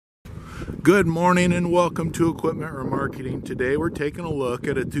Good morning and welcome to Equipment Remarketing. Today we're taking a look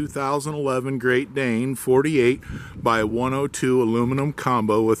at a 2011 Great Dane 48 by 102 aluminum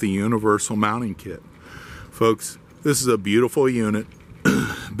combo with a universal mounting kit. Folks, this is a beautiful unit.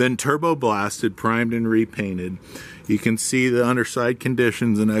 Been turbo blasted, primed and repainted. You can see the underside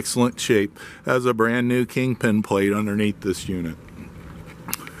conditions in excellent shape. Has a brand new kingpin plate underneath this unit.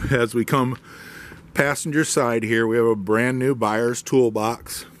 As we come passenger side here, we have a brand new buyer's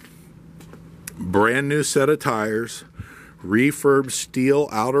toolbox. Brand new set of tires, refurb steel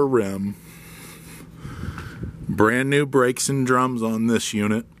outer rim, brand new brakes and drums on this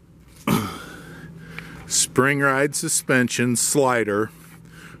unit, spring ride suspension slider,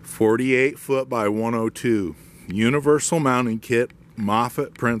 48 foot by 102, universal mounting kit,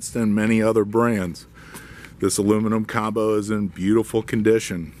 Moffett, Princeton, many other brands. This aluminum combo is in beautiful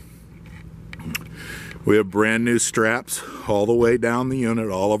condition. We have brand new straps all the way down the unit.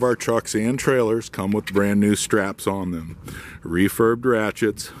 All of our trucks and trailers come with brand new straps on them. Refurbed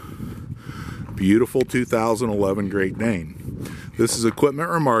ratchets. Beautiful 2011 Great Dane. This is Equipment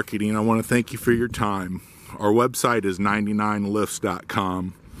Remarketing. I want to thank you for your time. Our website is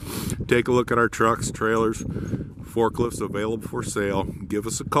 99lifts.com. Take a look at our trucks, trailers, forklifts available for sale. Give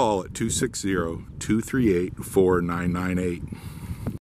us a call at 260-238-4998.